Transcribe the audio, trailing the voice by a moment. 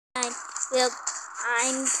Well,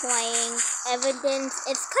 I'm playing Evidence.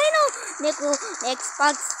 It's kind of Nickel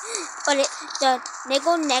Xbox, but the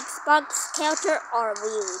Nickel Xbox character are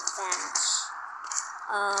really fast.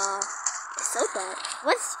 So bad.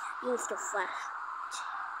 Let's use the flash.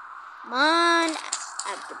 Come on,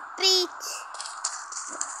 at the beat.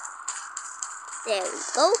 There we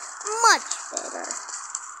go. Much better.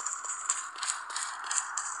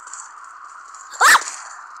 Ah!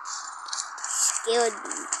 Scared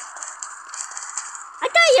me. I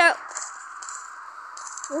thought you're...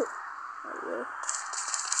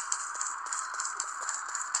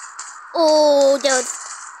 Oh, there's...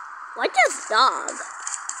 What's this dog?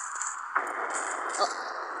 Oh,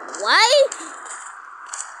 why?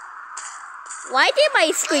 Why did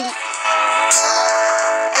my screen...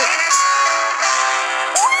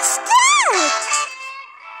 What's that?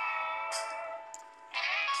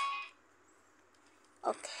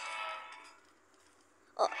 Okay.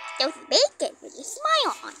 Oh, there's bacon with a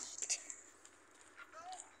smile on it.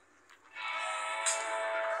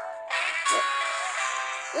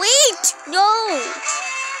 Wait! No!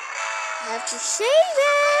 I have to save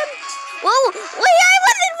him! Whoa! Wait, I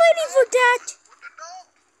wasn't ready for that!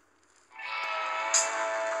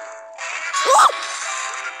 Oh!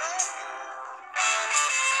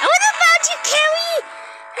 I was about to carry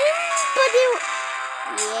him, but it...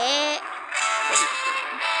 Yeah.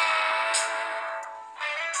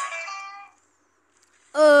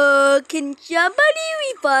 Can somebody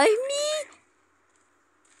revive me?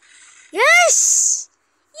 Yes!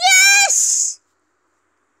 Yes!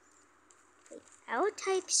 Wait, I'll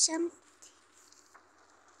type something.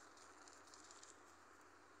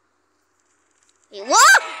 Wait,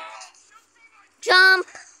 what? Jump!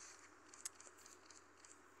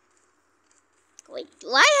 Wait,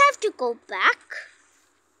 do I have to go back?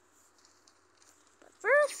 But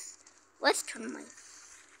first, let's turn my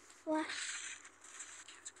flash.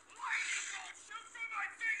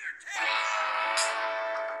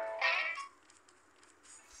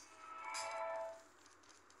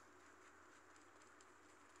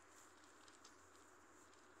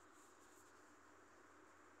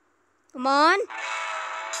 Come on.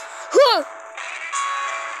 Whoa!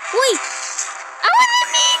 Wait! I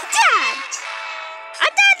wasn't mean that! I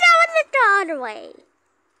thought that was the other way.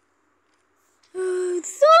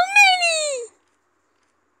 So many!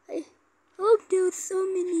 I hope there's so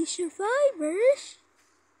many survivors.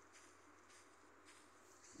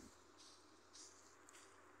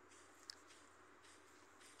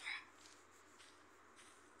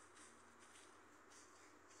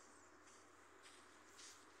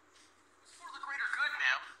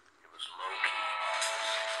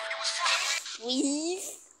 Please?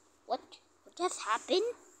 What just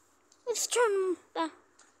happened? Let's turn back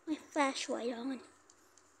my flashlight on.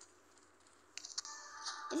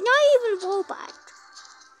 It's not even a robot.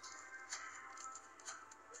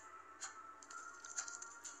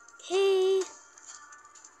 Okay.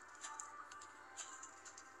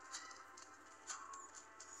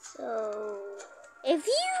 So, if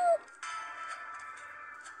you...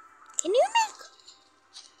 Can you make...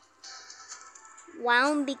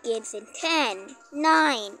 Round begins in 10,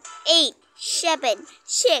 9, 8, 7,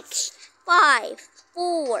 6, 5,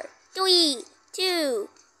 4, 3, 2,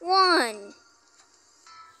 1.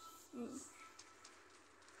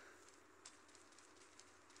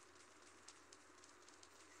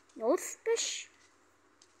 No special.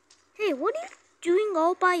 Hey, what are you doing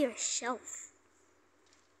all by yourself?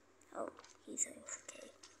 Oh, he's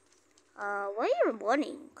okay. Why are you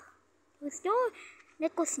running? There's no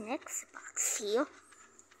Nicholas next box here.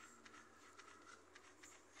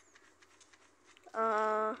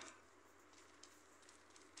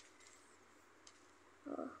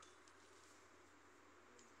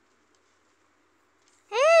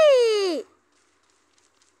 Hey!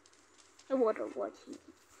 I wonder what he...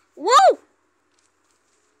 Whoa!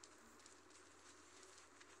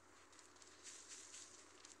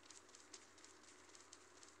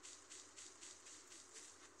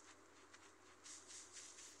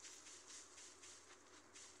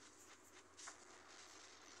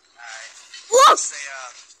 Whoa!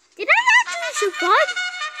 Did I actually survive?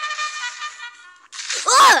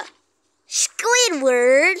 Ugh!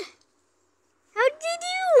 Squidward! How did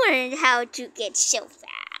you learn how to get so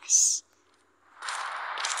fast?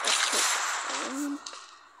 Let's take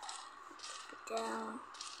it down.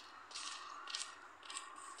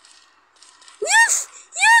 Yes!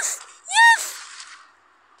 Yes! Yes!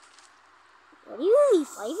 Are you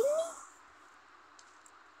reviving me?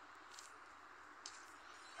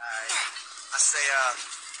 I say,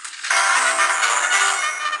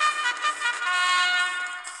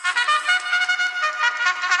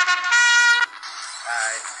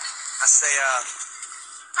 I say,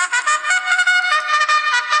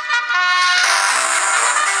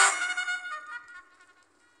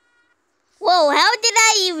 Whoa, how did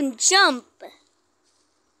I even jump?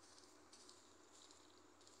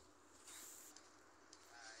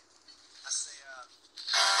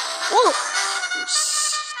 Whoa!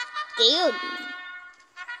 Scared me.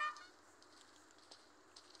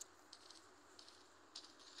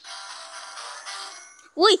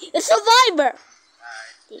 Wait, a survivor!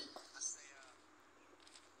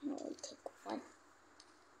 I'll take one.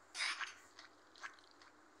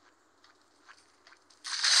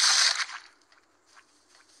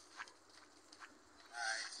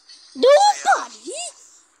 Nobody!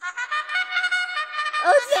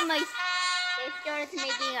 Also, my sister is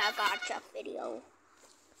making a gotcha video.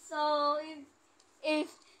 So, if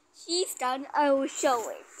she's done, I will show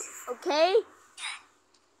it. Okay?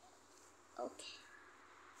 Okay.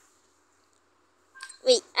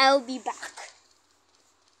 Wait, I'll be back.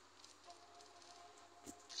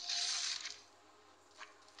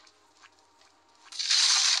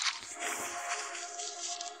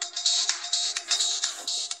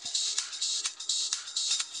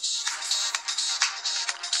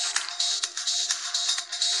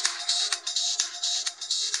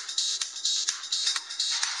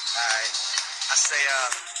 I say,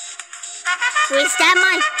 Where's that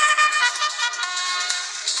mine?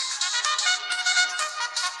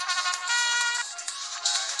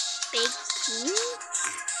 Big Kean?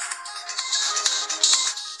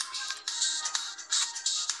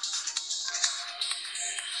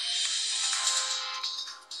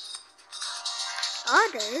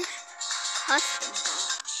 Others? Custom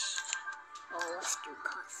botch. Oh, let's do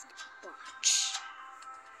custom botch.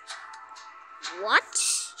 What?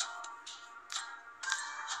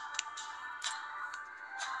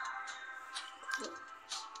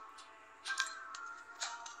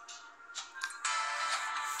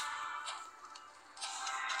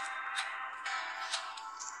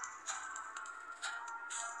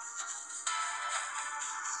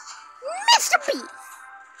 Mr. Beast!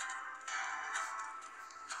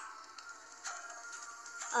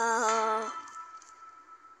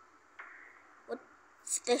 What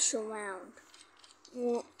special round?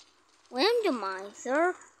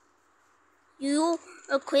 Randomizer? Your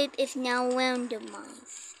equip is now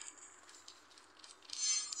randomized.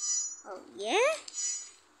 Oh, yeah?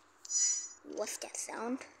 What's that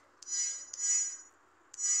sound?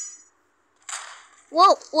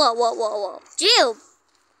 Whoa, whoa, whoa, whoa, whoa. Jill!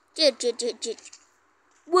 Jill.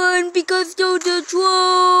 Run because there's a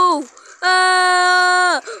troll!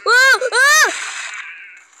 Ah! Ah! Ah!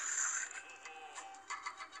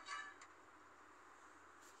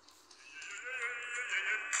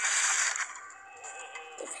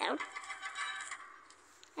 The sound?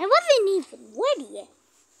 I wasn't even ready yet.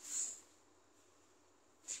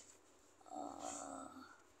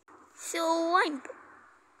 So I'm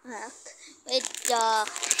back with the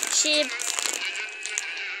chips.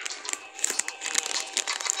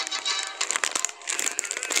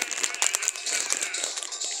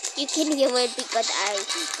 You can hear it because I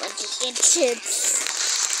want to get chips.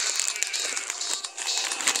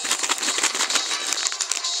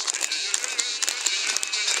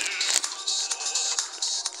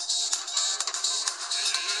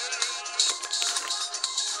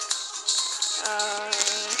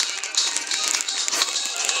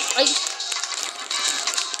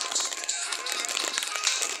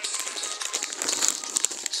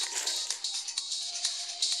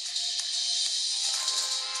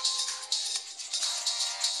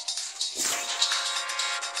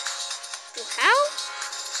 How?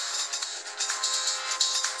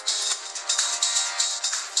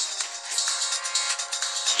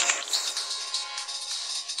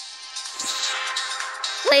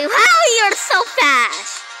 Wait, how you're so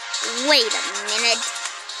fast? Wait a minute.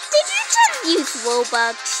 Did you just use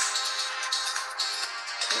Robux?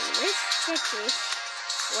 Okay, let's check this.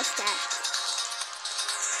 What's that?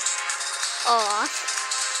 Aw.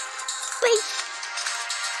 Wait.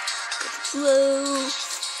 Whoa.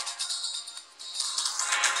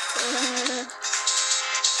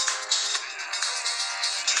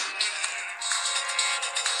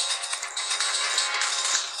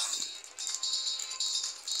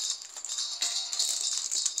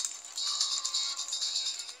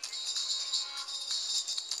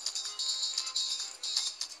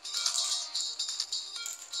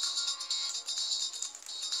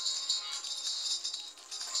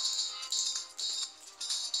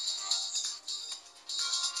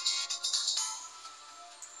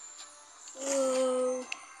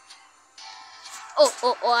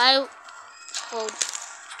 Oh,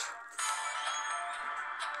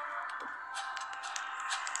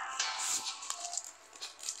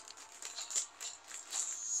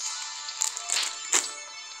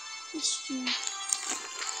 issue.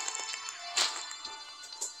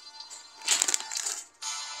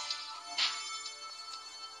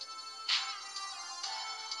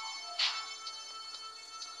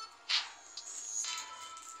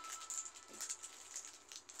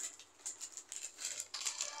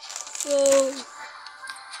 So,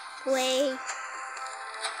 play. Yes.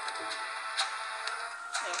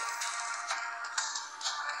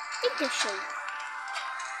 I think I should.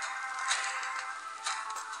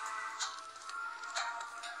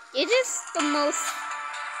 It is the most.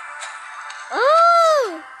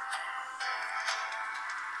 Oh!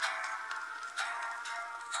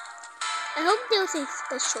 I hope there's a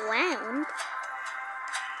special round.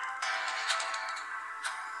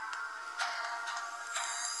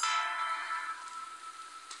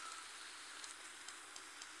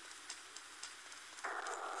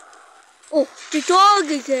 Oh, the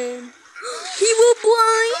dog again. He will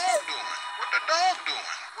blind. What the dog doing?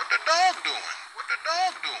 What the dog doing? What the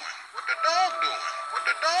dog doing? What the dog doing? What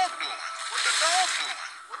the dog doing? What the dog doing?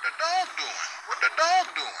 What the dog doing? What the dog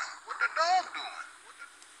doing? What the dog doing?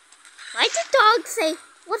 Why did the dog say,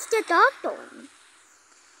 what's the dog doing?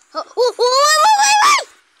 Oh, wait!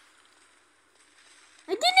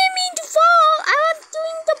 I didn't mean to fall. I was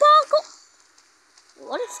doing the boggle.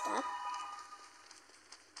 What is that?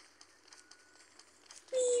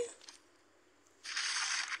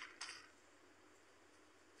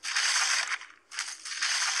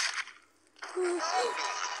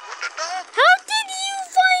 How did you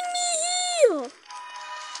find me here?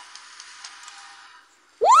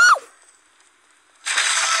 Woo!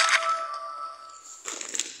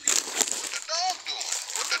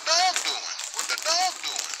 What the dog doing? What the dog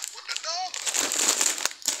doing? What the dog doing?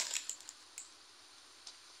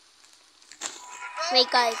 Wait,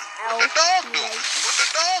 guys, I'll What the dog doing? What the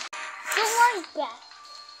dog? don't worry, back.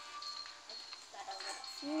 I got a little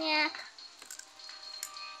snack.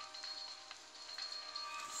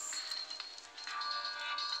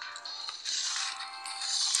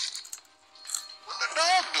 What the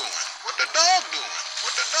dog doing? What the dog doing?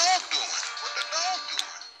 What the dog doing? What the dog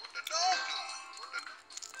doing? What the dog doing?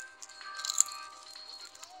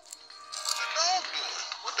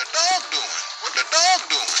 What the dog doing? What the dog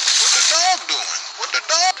doing? What the dog doing? What the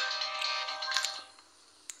dog?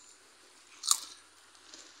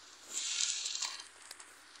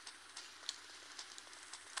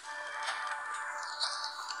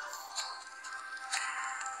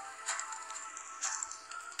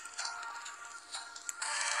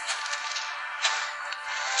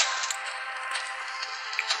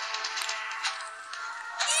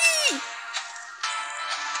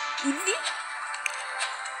 Easy.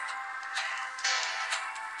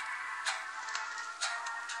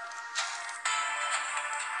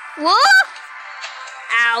 What?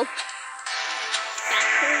 Ow. That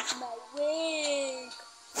hurts my wig.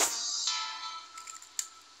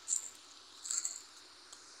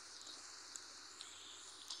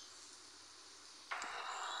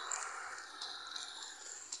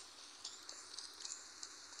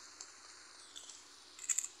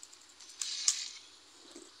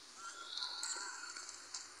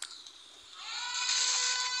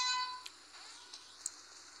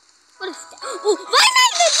 What is that? Oh, why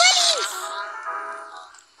not the bunnies?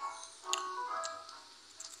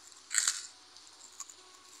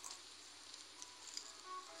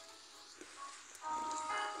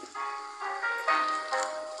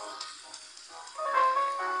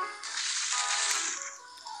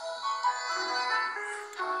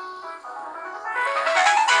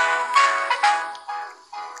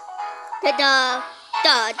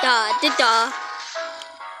 Da-da.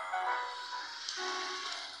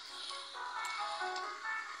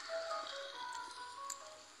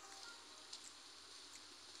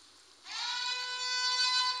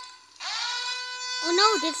 Oh no,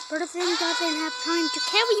 this person doesn't have time to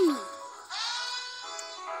carry me.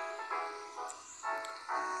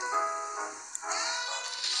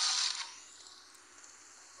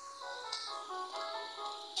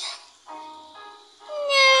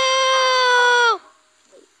 No!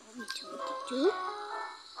 Wait, only 22.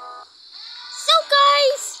 So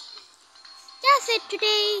guys, that's it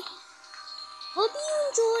today. Hope you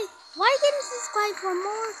enjoy. Like and subscribe for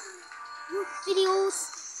more videos.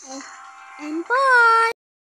 And bye.